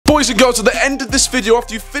Boys and girls, at the end of this video,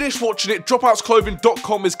 after you finish watching it,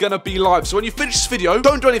 DROPOUTSclothing.com is going to be live. So when you finish this video,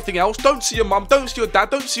 don't do anything else. Don't see your mum, don't see your dad,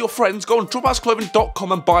 don't see your friends. Go on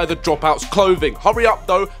DROPOUTSclothing.com and buy the Dropouts clothing. Hurry up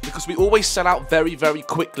though, because we always sell out very, very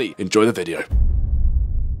quickly. Enjoy the video.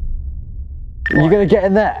 Are you going to get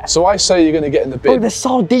in there? So I say you're going to get in the bin. Oh, there's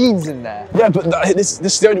sardines in there. Yeah, but this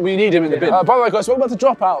is the only we need him in the bin. By the way, guys, welcome back to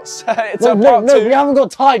Dropouts. It's No, part two. we haven't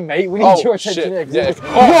got time, mate. We need your attention. Shit. Yeah.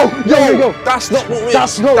 Yo. That's not what we.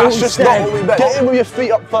 That's just not said. what we meant. Get in with your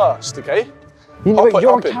feet up first, okay? You're a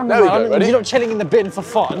There we cameraman. go, ready? You're not chilling in the bin for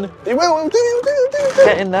fun. We'll do.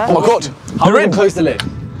 Get in there. Oh my god. You're in. Close the lid.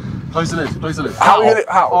 Close the lid. Close the lid. How are you gonna?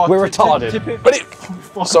 How? Oh, we're retarded. Ready?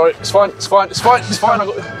 Sorry, it's fine. I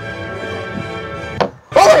got.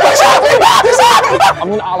 I'm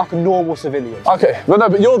gonna act like a normal civilian. Okay, no,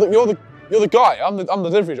 but you're the guy. I'm the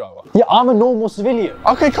delivery driver. Yeah, I'm a normal civilian.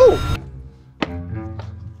 Okay, cool.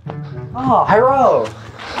 Oh, hello.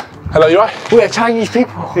 Hello, you right? We're Chinese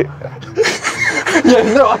people. Yeah,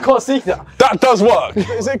 no, I can't see that. That does work.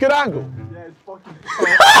 Is it a good angle? Yeah, it's fucking.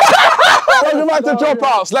 Welcome back to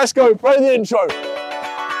Dropouts. Let's go. Play the intro.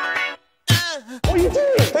 What are you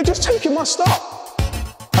doing? They're just taking my stuff.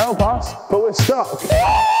 Help us, but we're stuck.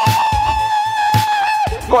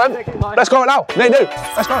 Go on, let's go now. No,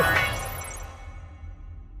 let's go.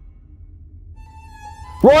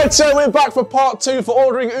 Right, so we're back for part 2 for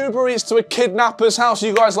ordering Uber Eats to a kidnapper's house.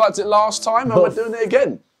 You guys liked it last time, and we're doing it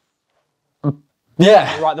again.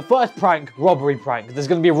 Yeah. Right, the first prank, robbery prank. There's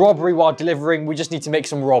going to be a robbery while delivering. We just need to make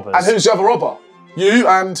some robbers. And who's the other robber? You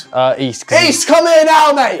and... East. East, come here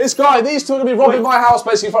now, mate! These two are going to be robbing my house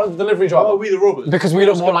basically in front of the delivery driver. Why are we the robbers? Because we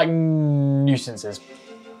look more like nuisances.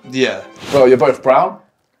 Yeah. Well, you're both brown.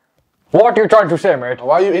 What are you trying to say, mate?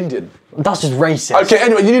 Why are you Indian? That's just racist. Okay,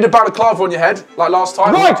 anyway, you need a balaclava on your head, like last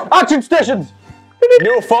time. Right, action stations!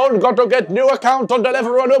 New phone, got to get new account on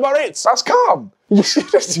Deliveroo and Uber Eats. That's calm. The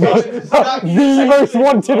most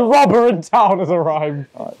wanted robber in town has arrived.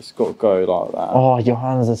 Right, it's got to go like that. Oh, your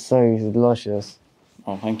hands are so luscious.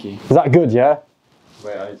 Oh, thank you. Is that good, yeah?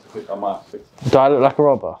 Wait, I might fix it. Do I look like a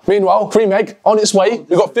robber? Meanwhile, cream egg on its way.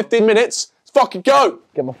 We've got 15 minutes. Let's fucking go.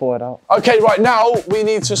 Get my forehead out. Okay, right now we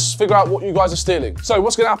need to figure out what you guys are stealing. So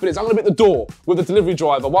what's going to happen is I'm going to be at the door with the delivery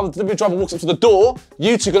driver. While the delivery driver walks up to the door,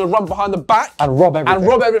 you two are going to run behind the back and rob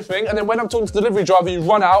everything. And then when I'm talking to the delivery driver, you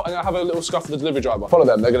run out and have a little scuff with the delivery driver. Follow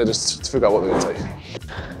them. They're going to just figure out what they're going to take.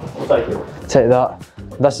 I'll take it. Take that.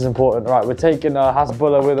 That's just important. Right, we're taking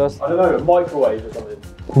Hasbulla with us. I don't know, a microwave or something.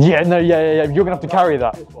 Yeah, no, yeah. You're gonna have to carry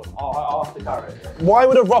that. I'll have to carry it. Why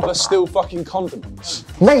would a robber steal fucking condiments?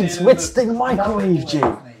 Mate, it's the microwave, G.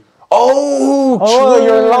 Oh, true.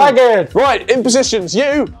 You're laggard. Right, in positions.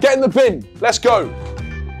 You, get in the bin. Let's go.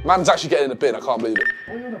 Man's actually getting in the bin. I can't believe it.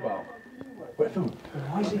 What are you on about? Wait, film.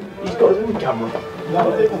 Why is he? He's got his own camera.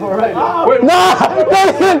 No, already.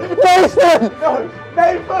 Nathan! No,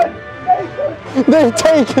 Nathan! They've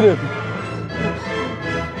taken him.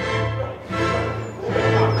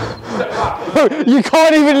 You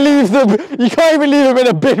can't even leave them. You can't even leave them in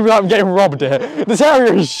a bin without getting robbed here. This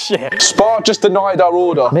area is shit. Spa just denied our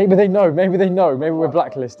order. Maybe they know. Maybe we're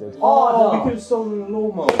blacklisted. Oh, no. We could have stolen a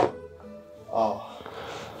lawnmower. Oh.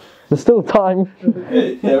 There's still time.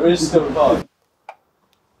 There is still time.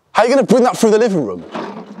 How are you going to bring that through the living room?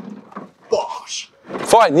 Bosh.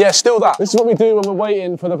 Fine, yeah, still that. This is what we do when we're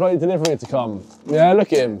waiting for the bloody delivery to come. Yeah,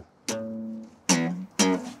 look at him.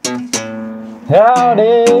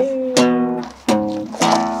 Howdy.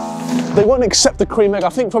 They won't accept the cream egg. I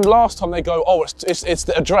think from last time they go, oh, it's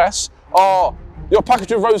the address. Oh, your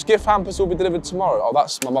package of rose gift hampers will be delivered tomorrow. Oh,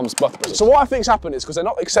 that's my mum's birthday present. So what I think's happened is because they're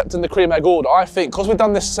not accepting the cream egg order, I think because we've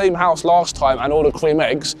done this same house last time and ordered cream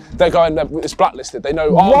eggs, they're going, it's blacklisted. They know,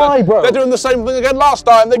 oh, why, bro? They're doing the same thing again last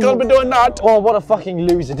time. They're going to be doing that. Oh, what a fucking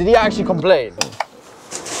loser. Did he actually complain?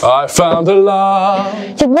 I found a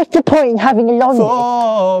love. So what's the point in having a laundry?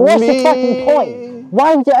 What's the fucking point?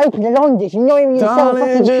 Why would you open a laundry if you're not even going to sell a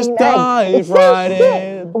fucking just dive it's right so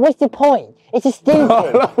in. What's the point? It's a steam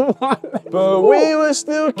thing. But we were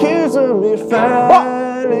still kids when we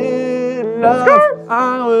fell in love.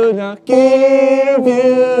 I would not give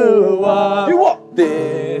you up. You what?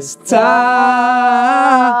 This time.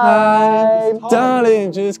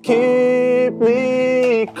 Darling, just keep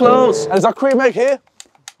me close. And is our cream egg here?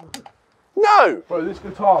 No! Bro, this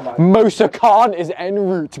guitar, man. Musa Khan is en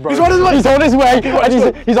route, bro. He's on his way! He's on his way, and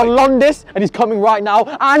he's on Londis, and he's coming right now.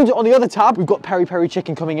 And on the other tab, we've got peri peri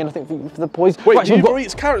chicken coming in, I think, for the boys. Wait, right, so Uber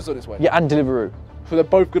Eats carrots on its way? Yeah, and Deliveroo. So they're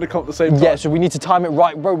both going to come at the same time? Yeah, so we need to time it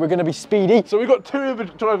right, bro. We're going to be speedy. So we've got 2 Uber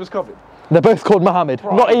drivers coming? They're both called Mohammed.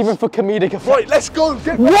 Right. Not even for comedic effect. Right, let's go!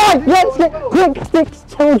 Right, let's get quick sticks,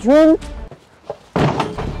 children.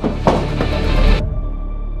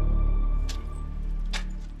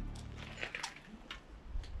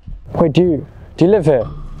 Wait, do you live here?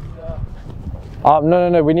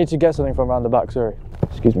 No, we need to get something from around the back, sorry.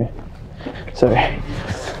 Excuse me. Sorry.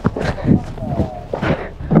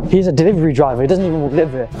 He's a delivery driver, he doesn't even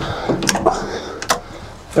live here.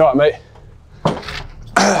 You alright, mate?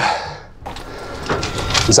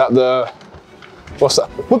 Is that the... What's that?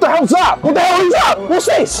 What the hell's that? What the hell is that? What's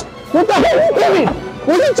this? What the hell are you doing?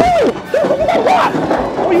 What are you doing? Look at that!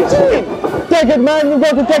 What are you doing? Take it, man, you've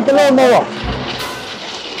got to take the lawnmower.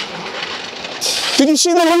 Did you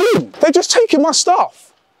see them run in? They're just taking my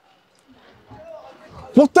stuff.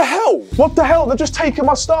 What the hell? What the hell? They're just taking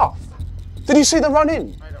my stuff. Did you see them run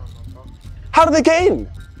in? I don't know, bro. How did they get in?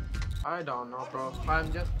 I don't know, bro.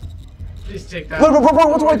 I'm just... Please take that. No, bro,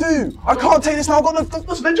 what do I do? I can't take this now. I've got no...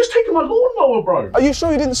 Listen, they're just taking my lawnmower, bro. Are you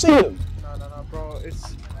sure you didn't see them? No, bro.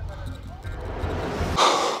 It's...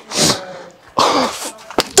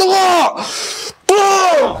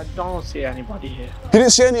 I don't see anybody here. You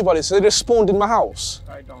didn't see anybody, so they just spawned in my house?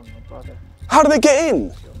 I don't know, brother. How did they get in?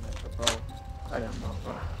 Bro, I don't know,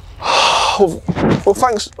 bro. Well,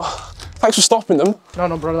 thanks for stopping them.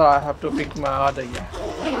 No, brother, I have to pick my order,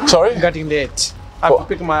 yeah. Sorry? I'm getting late. I have to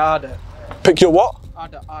pick my order. Pick your what?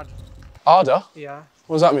 Order. Arda? Yeah.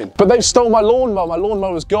 What does that mean? But they've stole my lawnmower. My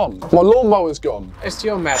lawnmower's gone. My lawnmower's gone. It's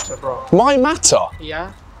your matter, bro. My matter?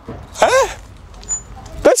 Yeah? Huh?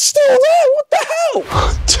 They're still there. What the hell?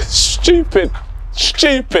 Stupid.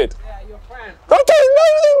 Stupid. Yeah, your friend. I don't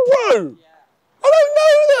know them, bro. I don't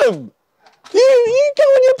know them. You go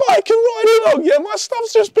on your bike and ride along. Yeah, my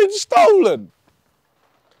stuff's just been stolen.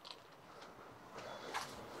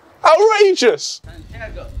 Outrageous.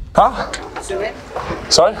 Huh?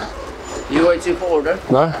 Sorry? You waiting for order?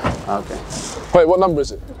 No. Okay. Wait, what number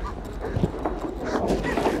is it?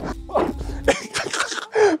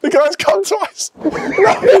 The guy's come twice. No,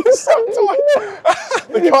 he's come twice.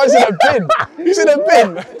 The guy's in a bin. He's in a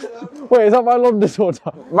bin. Wait, is that my alarm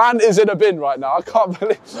disorder? Man is in a bin right now. I can't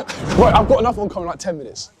believe. Wait, I've got another one coming in like 10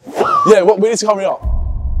 minutes. Yeah, we need to hurry up.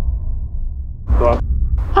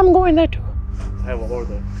 I'm going there too. I have an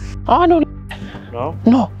order. I don't. No?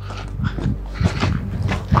 No.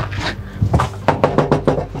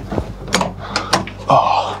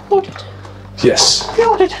 Oh. Ordered. Yes.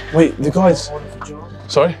 Ordered. Wait, the guys.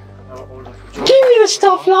 Sorry? Give me the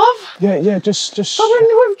stuff, love. Yeah, just. I've been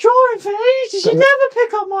withdrawing for ages. You never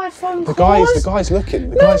pick up my phone The calls. guy's looking.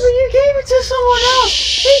 No, but you gave it to someone else.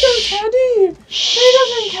 He don't care, do you? He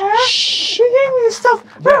doesn't care. You gave me the stuff.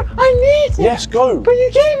 Bro, I need it. Yes, go. But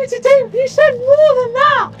you gave it to Dave. You said more than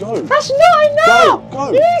that. Go. That's not enough.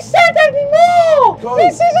 Go. You said there'd be more. Go.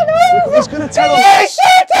 This isn't over. He's gonna tell us. You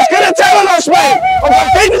said He's gonna tell us, mate. I'm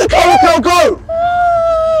giving the car. Now go.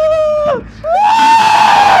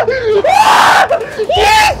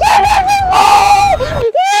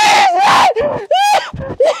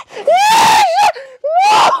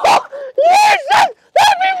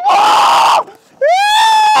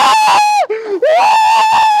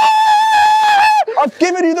 I've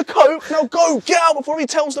given you the coke. Now go. Get out before he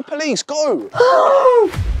tells the police. Go.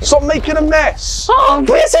 Stop making a mess. Oh,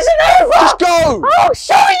 this isn't over. Just go. I'll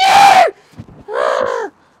show you.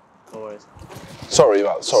 Sorry.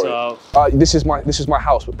 This is my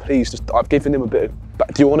house, but please, I've given him a bit of.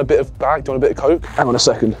 Do you want a bit of bag? Do you want a bit of coke? Hang on a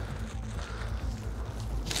second.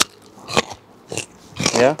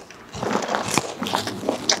 Yeah?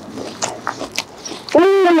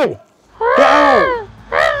 Ooh, get out!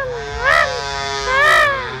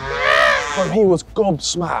 Bro, he was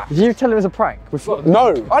gobsmacked. Did you tell him it was a prank?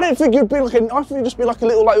 No, I didn't think you'd be like I think you'd just be like a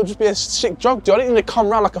little, like, it would just be a sick drug deal. I didn't think you'd come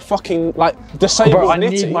around like a fucking, like, disabled Bro, I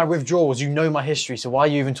nitty. need my withdrawals. You know my history, so why are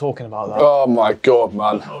you even talking about that? Oh my God,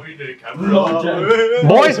 man.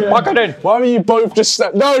 Boys, back it in. Why are you both just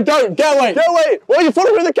No, don't, get away, get away. Why are you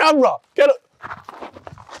following the camera? Get up.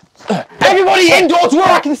 Everybody indoors where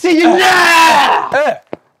I can see you now!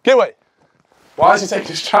 Get away. Why is he taking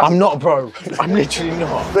his trousers? I'm not, bro. I'm literally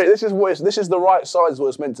not. Mate, this is the right size what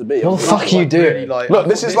it's meant to be. What the fuck are you doing? Look,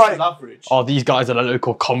 this is like. average. Oh, these guys are the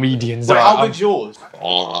local comedians. Wait, how big's yours?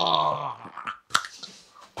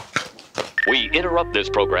 We interrupt this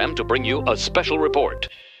program to bring you a special report.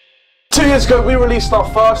 2 years ago, we released our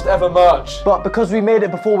first ever merch. But because we made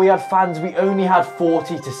it before we had fans, we only had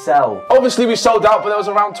 40 to sell. Obviously, we sold out, but there was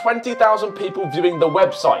around 20,000 people viewing the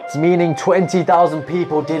website. Meaning 20,000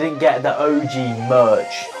 people didn't get the OG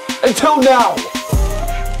merch. Until now.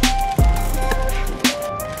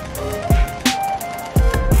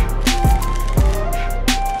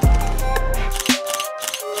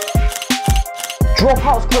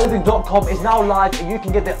 DROPOUTSclothing.com is now live and you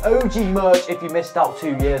can get the OG merch if you missed out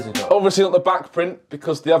 2 years ago. Obviously not the back print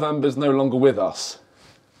because the other member's no longer with us.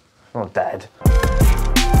 Not dead.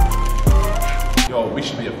 Yo, we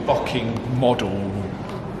should be a fucking model. Do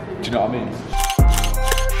you know what I mean?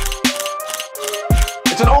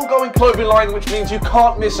 It's an ongoing clothing line, which means you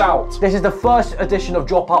can't miss out. This is the first edition of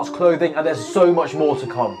Dropouts clothing, and there's so much more to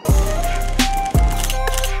come.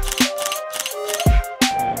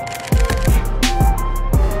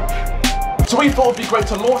 So we thought it'd be great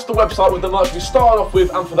to launch the website with the merch we started off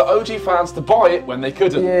with, and for the OG fans to buy it when they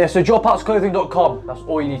couldn't. Yeah, so dropoutsklothing.com, that's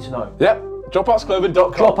all you need to know. Yep,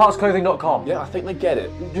 dropoutsklothing.com. Dropoutsklothing.com. Yeah, I think they get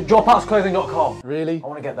it. Dropoutsklothing.com. Really? I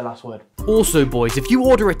want to get the last word. Also boys, if you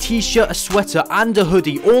order a t-shirt, a sweater and a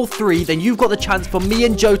hoodie, all three, then you've got the chance for me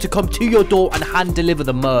and Joe to come to your door and hand deliver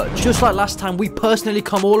the merch. Just like last time, we personally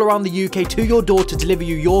come all around the UK to your door to deliver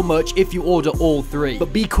you your merch if you order all three.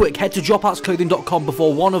 But be quick, head to dropoutsklothing.com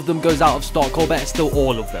before one of them goes out of stock, or better still,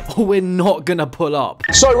 all of them. Or we're not gonna pull up.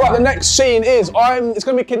 So right, the next scene is, it's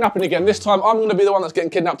gonna be kidnapping again. This time I'm gonna be the one that's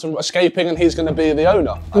getting kidnapped and escaping, and he's gonna be the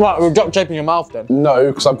owner. Right, we'll drop tape in your mouth then. No,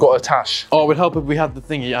 because I've got a tash. Oh, it would help if we had the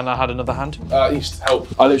thingy and I had another hand. East, help.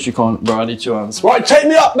 I literally can't, bro, I need two hands. Right, take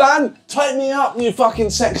me up, man! Take me up, you fucking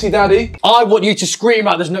sexy daddy. I want you to scream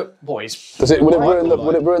out, there's no... Boys. Would it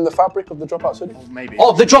ruin the fabric of the Dropouts hoodie? Oh, maybe.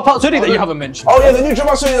 Oh, the Dropouts hoodie that you haven't mentioned. Oh yeah, the new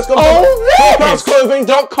Dropouts hoodie that's gone.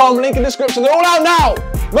 Dropoutsklothing.com, link in the description. They're all out now!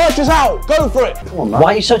 Merch is out, go for it! Come on, man.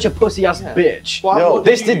 Why are you such a pussy ass bitch? Yo,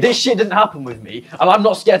 this shit didn't happen with me, and I'm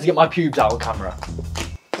not scared to get my pubes out on camera.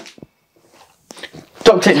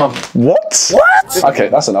 Don't take my... What? What? Okay,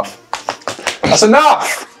 that's enough. That's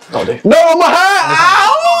enough! No, my hair!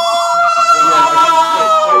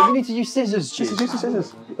 You need to use scissors, G.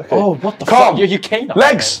 Scissors. Okay. Oh, what the fuck? You came up.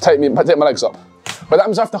 Legs! Take my legs up. But that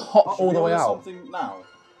means I have to hop all the way out. Now?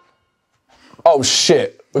 Oh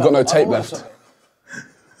shit, we've got no tape left.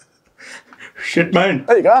 Shit, man.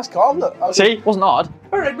 There you go, that's calm, look. See? Wasn't hard.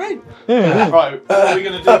 Alright, mate. Right, what are we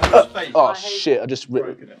going to do with this face? Oh shit, I just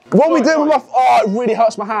ripped it. What are we doing with my... Oh, it really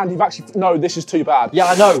hurts my hand. You've actually... No, this is too bad. Yeah,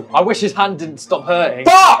 I know. I wish his hand didn't stop hurting.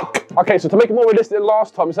 Fuck! Okay, so to make it more realistic than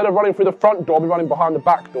last time, instead of running through the front door, I'll be running behind the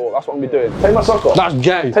back door. That's what I'm going to be doing. Take my sock off. That's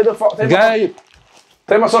gay.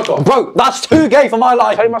 Take my sock off. Bro, that's too gay for my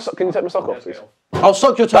life. Can you take my sock off, please? I'll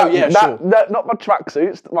suck your toe, yeah, sure. Not my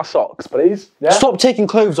tracksuits, my socks, please. Yeah? Stop taking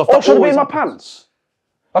clothes off. Or should it be in my pants?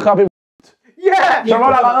 Like I've been... Yeah! Should I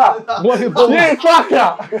run out like that? What if his ball... Yeah,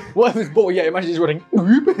 fucker! What if his ball... Yeah, imagine he's running...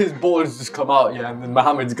 His ball has just come out, yeah, and then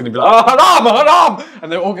Mohammed's going to be like, Haram!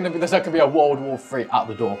 And they're all going to be... There's going to be a World War III at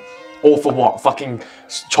the door. All for what? Fucking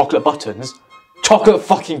chocolate buttons? Chocolate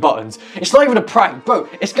fucking buttons. It's not even a prank, bro.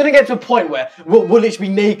 It's gonna get to a point where we'll literally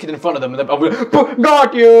be naked in front of them and I'll be like,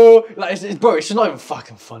 got you! Like, bro, it's just not even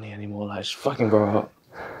fucking funny anymore. Like, just fucking grow up.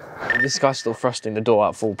 This guy's still thrusting the door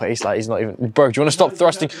at full pace. Like, he's not even... Bro, do you want to stop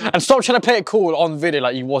thrusting? And stop trying to play it cool on video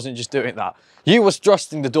like you wasn't just doing that. You was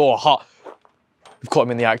thrusting the door hard. We've caught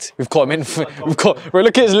him in the act. We've caught him in... Bro,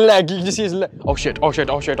 look at his leg. You can just see his leg. Oh shit, oh shit,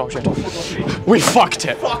 oh shit, oh shit. We fucked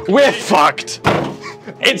it. We're fucked.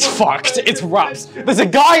 It's fucked. It's wraps. There's a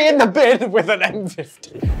guy in the bin with an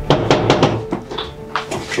M50.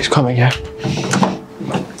 She's coming, yeah.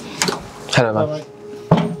 Hello, man.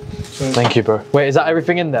 Thank you, bro. Wait, is that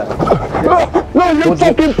everything in there? No, you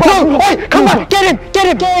fucking... No! Wait, come on! Get him! Get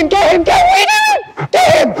him! Get him! Get him! Get him!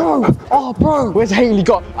 Get him! Bro! Oh, bro! Where's Hayley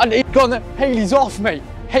gone? He's gone there. Hayley's off, mate.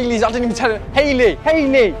 Hayley's... I didn't even tell her. Hayley!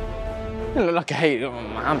 Hayley! You look like a Hayley. Oh,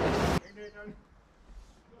 Mohammed.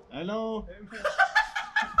 Hello?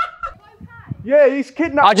 Yeah, he's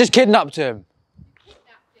kidnapped. I just kidnapped him.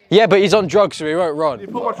 Yeah, but he's on drugs, so he won't run. You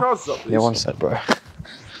put my trousers up, please. Yeah, one sec, bro.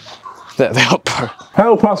 There they are, bro.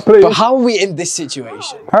 Help us, please. But how are we in this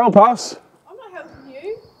situation? Help us. I'm not helping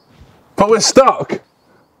you. But we're stuck.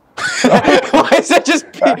 Why is it just...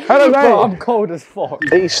 Hello, mate. Bro, I'm cold as fuck.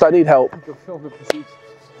 East, I need help.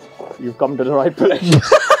 You've come to the right place.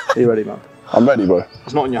 Are you ready, man? I'm ready, bro.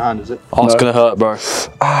 It's not in your hand, is it? Oh, it's gonna hurt, bro.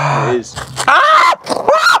 It is.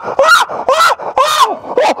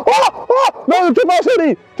 No, Dropouts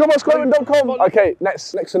hoodie! Dropoutsklothing.com. Okay,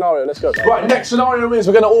 next scenario, let's go. Right, next scenario is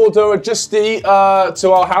we're going to order a Justy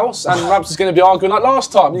to our house, and Rabs is going to be arguing like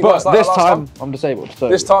last time. You guys like this that last time, I'm disabled. So.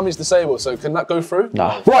 This time he's disabled, so can that go through?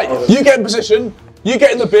 Nah. Right, you get in position, you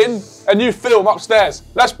get in the bin, and you film upstairs.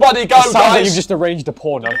 Let's bloody go, Sounds guys! like you've just arranged a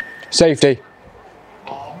porno. Safety.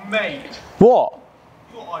 Oh, mate. What?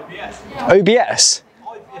 You got IBS. OBS?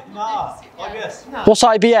 Nah, IBS. What's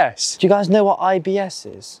IBS? Do you guys know what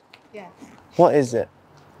IBS is? Yes. What is it?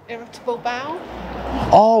 Irritable bowel.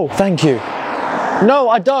 Oh, thank you. No,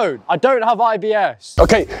 I don't. I don't have IBS.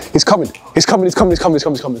 Okay, he's coming. He's coming, he's coming, he's coming, he's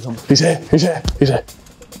coming, he's coming, he's coming. He's here, he's here, he's here.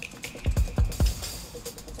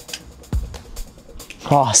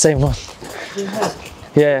 Oh, same one.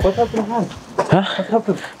 Yeah. What happened, man? Huh? What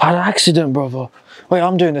happened? I had an accident, brother. Wait,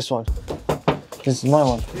 I'm doing this one. This is my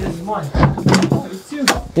one. This is mine. Oh, it's you.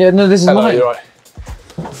 Yeah, no, this is Hello, mine. you're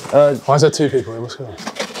right. Why is there two people here? What's going on?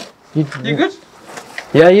 You good?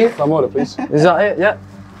 Yeah, you? I'm order, please. Is that it? Yeah.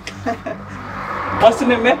 What's the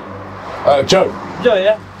name, man? Joe. Joe,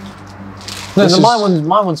 yeah? No, This no, is-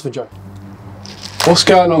 my one's for Joe. What's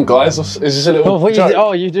going on, guys? Is this a little joke?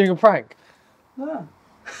 Oh, you're doing a prank? Yeah.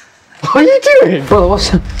 What are you doing? Brother, what's...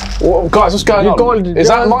 Guys, what's going You on? called Is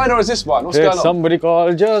that mine or is this mine? What's going on? Somebody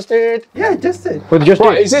called Just Eat. Yeah, just it. With Just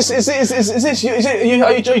Right, Eat. is this you?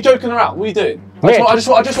 Are you joking around? What are you doing? Mate. I just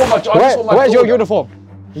want my Where's your order. uniform?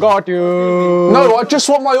 Got you. No, I just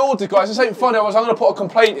want my order, guys. This ain't funny. I'm going to put a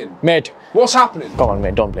complaint in. Mate. What's happening? Come on,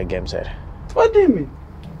 mate. Don't play games here. What do you mean?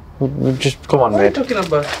 Just come on, What are you mate. talking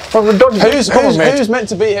about? Who's meant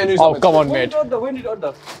to be here and who's not meant come to on, be? mate. When did you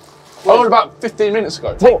order? I ordered about 15 minutes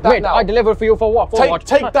ago. Take that Mate, now. I delivered for you for what? For Take- what?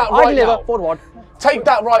 take that I right deliver now. for what? Take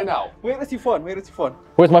that right now. Where is your phone? Where is your phone?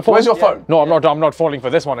 Where's my phone? Where's your phone? No, I'm not falling for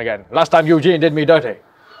this one again. Last time Eugene did me dirty.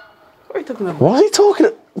 What are you talking about? What are you talking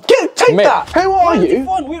about? Take Mate. that. Who are Where is your you?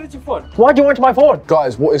 phone? Where is your phone? Why do you want my phone?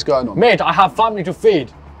 Guys, what is going on? Mate, I have family to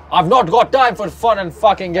feed. I've not got time for fun and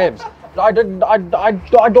fucking games. I don't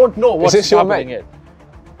know what's this your happening mate? here.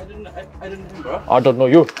 I don't know, bro. I don't know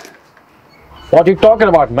you. What are you talking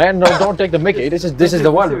about, man? No, don't take the Mickey. This is the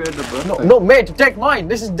one. No, mate, take mine.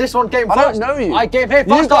 This one came I first. don't know you. I came here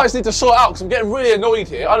You first. guys need to sort out because I'm getting really annoyed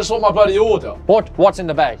here. I just want my bloody order. What's in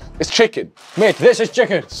the bag? It's chicken. Mate, this is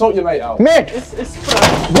chicken. Sort your mate out. Mate, It's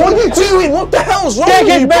prank. What are you doing? What the hell's wrong take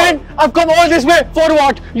with it, you, man. I've come all this way for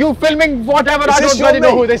what? You filming whatever? Is I this don't your really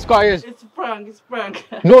know mate? who this guy is. It's prank. It's prank.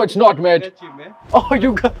 No, it's not, mate. Get you, man. Oh,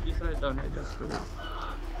 you got. You said it down. I just do it.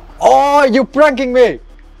 Oh, you pranking me.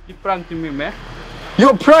 You pranked me, man.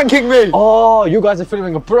 You're pranking me. Oh, you guys are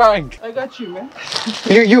filming a prank. I got you, man.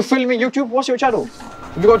 You filming YouTube? What's your channel?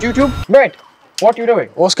 You got YouTube? Mate, what are you doing?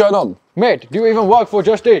 What's going on? Mate, do you even work for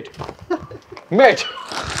Just Eat? Mate,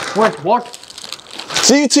 what?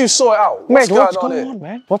 So you two sort it out. What's Mate, what's going going here? on,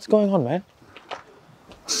 man? What's going on, man?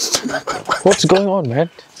 What's going on, man?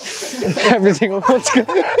 Everything, what's going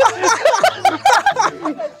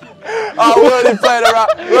Oh, we're only playing around.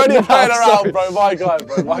 We're only playing around, bro. My God,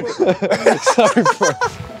 bro. My God. Sorry, bro.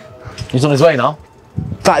 He's on his way now.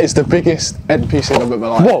 That is the biggest NPC I've ever been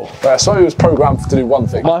like. Whoa. So he was programmed to do one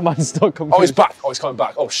thing. My man's still confused. Oh, he's back. Oh, he's coming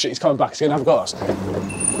back. Oh, shit, he's coming back. He's going to have a go at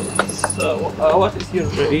us. So, what is your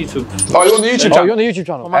YouTube? Oh, you're on the YouTube Oh, channel? you're on the YouTube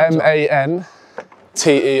channel. MANTER.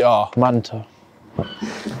 Manta.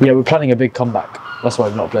 Yeah, we're planning a big comeback. That's why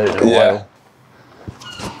I've not uploaded in a while.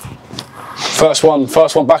 First one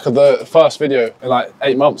back of the first video in like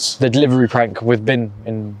 8 months. The delivery prank with Bin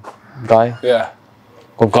in Guy. Yeah.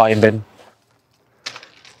 Or Guy and Bin.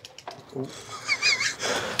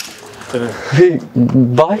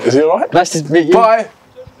 Bye. Is he alright? Nice to meet you. Bye.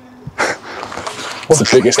 What's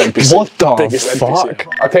the biggest NPC? What the biggest fuck?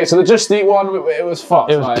 NPC. Okay, so the Just Eat one, it was fucked.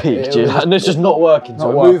 It was like, peak, it dude. was And it's just not working, so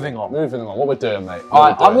not we're working. moving on. Moving on. What we're doing, mate?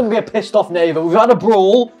 Alright, I'm gonna be a pissed off neighbour. We've had a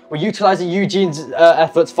brawl. We're utilising Eugene's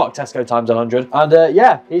efforts. Fuck Tesco times 100. And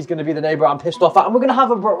yeah, he's gonna be the neighbour I'm pissed off at. And we're gonna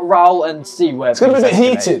have a row and see where It's gonna be a bit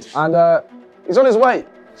things heated. escalate. And he's on his way.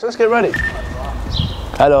 So let's get ready.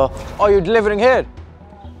 Hello. Oh, you're delivering here?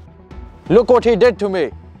 Look what he did to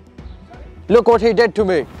me. Look what he did to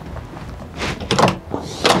me.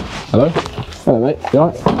 Hello? Hello, mate. You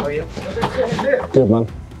alright? How are you? Good, man.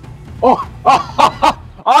 Oh,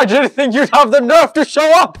 I didn't think you'd have the nerve to show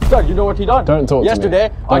up. Son, you know what he done? Don't talk to me.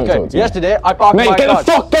 Yesterday, Don't talk to me. yesterday, I parked Mate, my get car.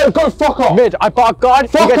 the fuck, go fuck off! Mate, I parked car, he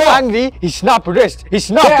gets off. angry, he snapped wrist, he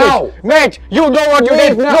snapped Get it. out. Mate, you know what you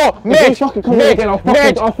did. No, mate,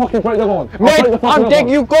 I'll fucking break the lawn. mate, I'm taking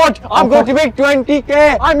you court. I'm going to make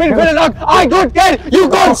 20k. I'm in Villanok. I don't care. You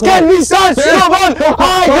can't scare me, son. Snowball.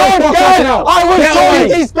 I don't care. I will show you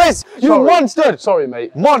this place. You monster. Sorry,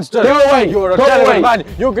 mate. Monster. Go away. You're a Go terrible away. man.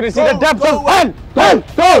 You're going to see the depths of hell.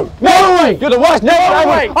 Go! No way! You're the worst neighbor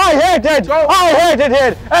ever! I hate it! I hate it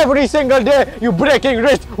here! Every single day, you breaking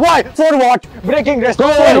wrist! Why? For what? Breaking wrist! For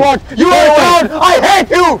what? You are down! I hate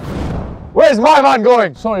you! Where's my man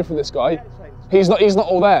going? Sorry for this guy. He's not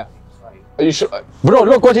all there. Are you sure? Bro,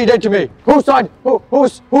 look what he did to me! Who's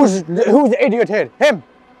the idiot here? Him!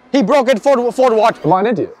 He broke it for what? Am I an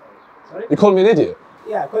idiot? You're calling me an idiot?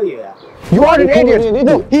 Yeah, call you, yeah. You are an You're calling idiot! me an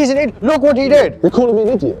No, idiot. he's an idiot! Look what he did! You're calling me an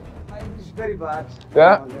idiot? very bad.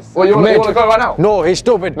 Yeah? Well, you want to go right now? No, he's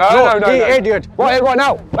stupid. No, Idiot. Right here, right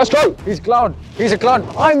now. Let's go. He's clown. He's a clown.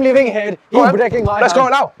 I'm leaving here. He's breaking my Let's go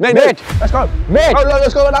right now. Mate. Let's go. Mate. No,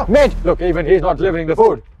 let's go right now. Mate. Look, even he's not delivering the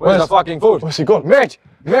food. Where's the fucking food? Where's he gone? Mate.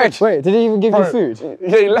 Wait, did he even give you food?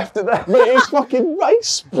 Yeah, he left it there. Mate, he's fucking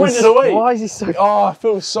sprinting away. Why is he so... Oh, I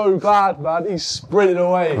feel so bad, man. He's sprinting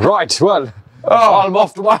away. Right, well, I'm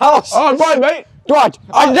off to my house. Oh, bye, mate. Right,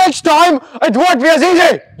 and next time, it won't be as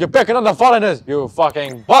easy. You're picking on the foreigners, you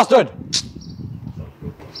fucking bastard.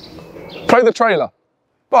 Play the trailer.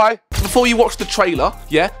 Bye. Before you watch the trailer,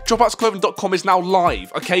 yeah, DropoUtsClothing.com is now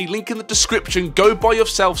live, okay? Link in the description, go buy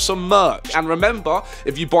yourself some merch. And remember,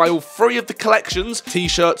 if you buy all 3 of the collections,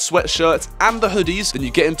 t-shirts, sweatshirts, and the hoodies, then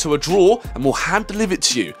you get into a draw and we'll hand deliver it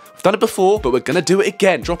to you. We've done it before, but we're gonna do it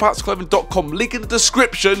again. DropoUtsClothing.com, link in the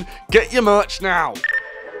description, get your merch now.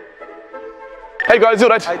 Hey guys, all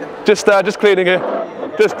right? Just cleaning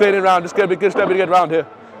here. Just cleaning around, just let me get around here.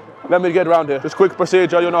 Let me get around here. Just quick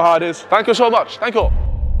procedure, you know how it is. Thank you so much, thank you.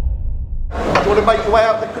 Do you want to make your way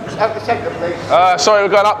out the centre, please? Sorry, we're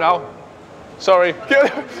going up now. Sorry. Go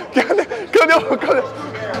on. You're going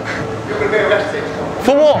to be arrested.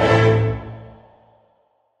 For what?